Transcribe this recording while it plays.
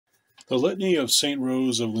The Litany of St.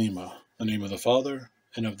 Rose of Lima. In the name of the Father,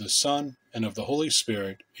 and of the Son, and of the Holy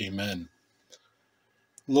Spirit. Amen.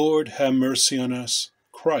 Lord, have mercy on us.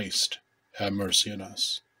 Christ, have mercy on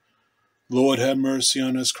us. Lord, have mercy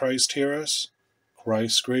on us. Christ, hear us.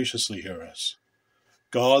 Christ, graciously hear us.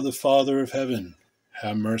 God, the Father of heaven,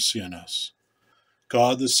 have mercy on us.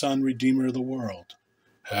 God, the Son, Redeemer of the world,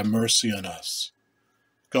 have mercy on us.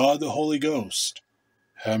 God, the Holy Ghost,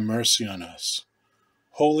 have mercy on us.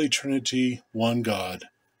 Holy Trinity, one God,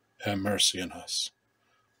 have mercy on us.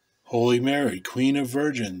 Holy Mary, Queen of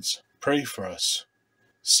Virgins, pray for us.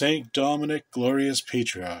 Saint Dominic, glorious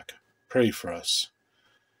Patriarch, pray for us.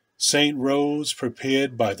 Saint Rose,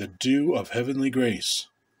 prepared by the dew of heavenly grace,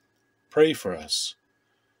 pray for us.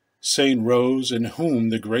 Saint Rose, in whom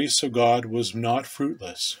the grace of God was not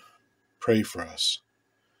fruitless, pray for us.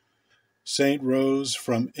 Saint Rose,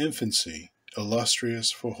 from infancy,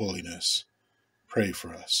 illustrious for holiness, pray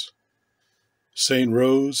for us. Saint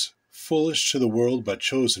Rose, foolish to the world but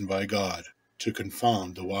chosen by God to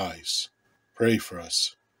confound the wise, pray for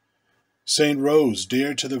us. Saint Rose,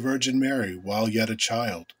 dear to the Virgin Mary while yet a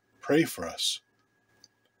child, pray for us.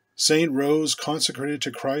 Saint Rose, consecrated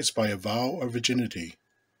to Christ by a vow of virginity,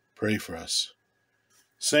 pray for us.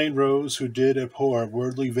 Saint Rose, who did abhor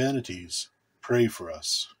worldly vanities, pray for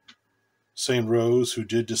us. Saint Rose, who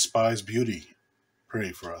did despise beauty,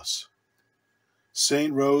 pray for us.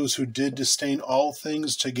 Saint Rose, who did disdain all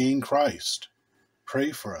things to gain Christ,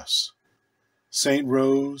 pray for us. Saint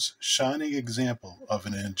Rose, shining example of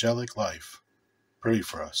an angelic life, pray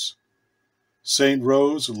for us. Saint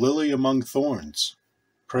Rose, lily among thorns,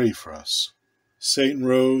 pray for us. Saint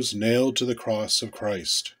Rose, nailed to the cross of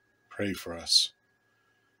Christ, pray for us.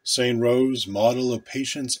 Saint Rose, model of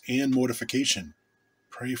patience and mortification,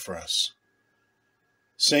 pray for us.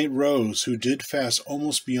 Saint Rose, who did fast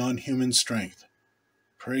almost beyond human strength,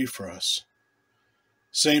 pray for us.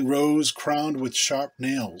 Saint Rose, crowned with sharp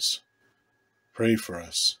nails, pray for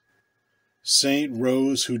us. Saint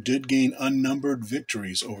Rose, who did gain unnumbered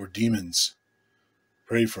victories over demons,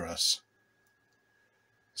 pray for us.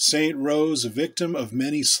 Saint Rose, victim of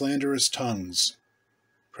many slanderous tongues,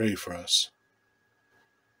 pray for us.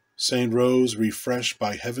 Saint Rose, refreshed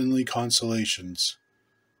by heavenly consolations,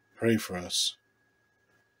 pray for us.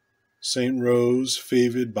 Saint Rose,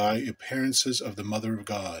 favored by appearances of the Mother of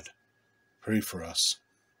God, pray for us.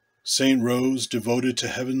 Saint Rose, devoted to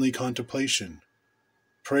heavenly contemplation,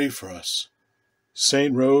 pray for us.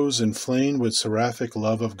 Saint Rose, inflamed with seraphic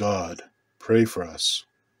love of God, pray for us.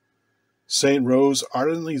 Saint Rose,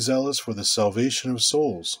 ardently zealous for the salvation of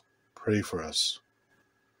souls, pray for us.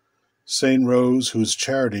 Saint Rose, whose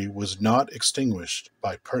charity was not extinguished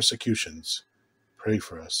by persecutions, pray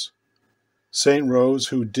for us. Saint Rose,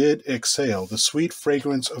 who did exhale the sweet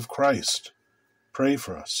fragrance of Christ, pray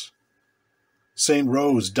for us. Saint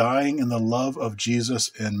Rose, dying in the love of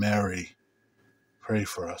Jesus and Mary, pray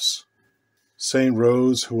for us. Saint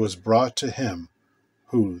Rose, who was brought to him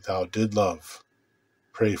who thou did love,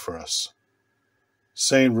 pray for us.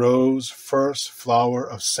 Saint Rose, first flower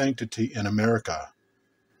of sanctity in America,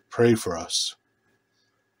 pray for us.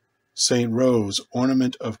 Saint Rose,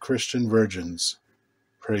 ornament of Christian virgins,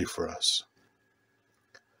 pray for us.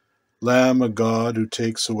 Lamb of God, who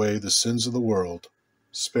takes away the sins of the world,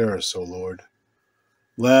 spare us, O Lord.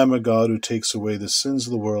 Lamb of God, who takes away the sins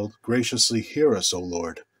of the world, graciously hear us, O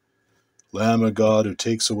Lord. Lamb of God, who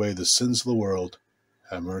takes away the sins of the world,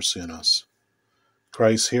 have mercy on us.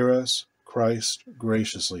 Christ, hear us. Christ,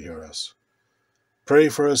 graciously hear us. Pray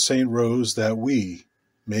for us, Saint Rose, that we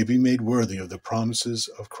may be made worthy of the promises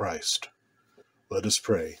of Christ. Let us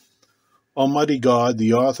pray. Almighty God,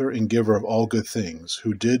 the author and giver of all good things,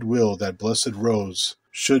 who did will that blessed rose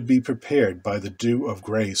should be prepared by the dew of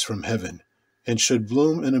grace from heaven, and should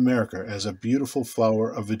bloom in America as a beautiful flower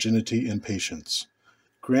of virginity and patience,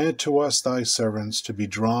 grant to us, thy servants, to be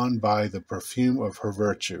drawn by the perfume of her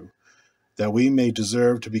virtue, that we may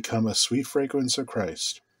deserve to become a sweet fragrance of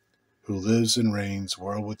Christ, who lives and reigns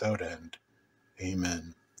world without end.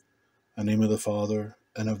 Amen. In the name of the Father,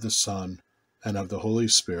 and of the Son, and of the Holy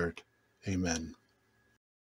Spirit. Amen.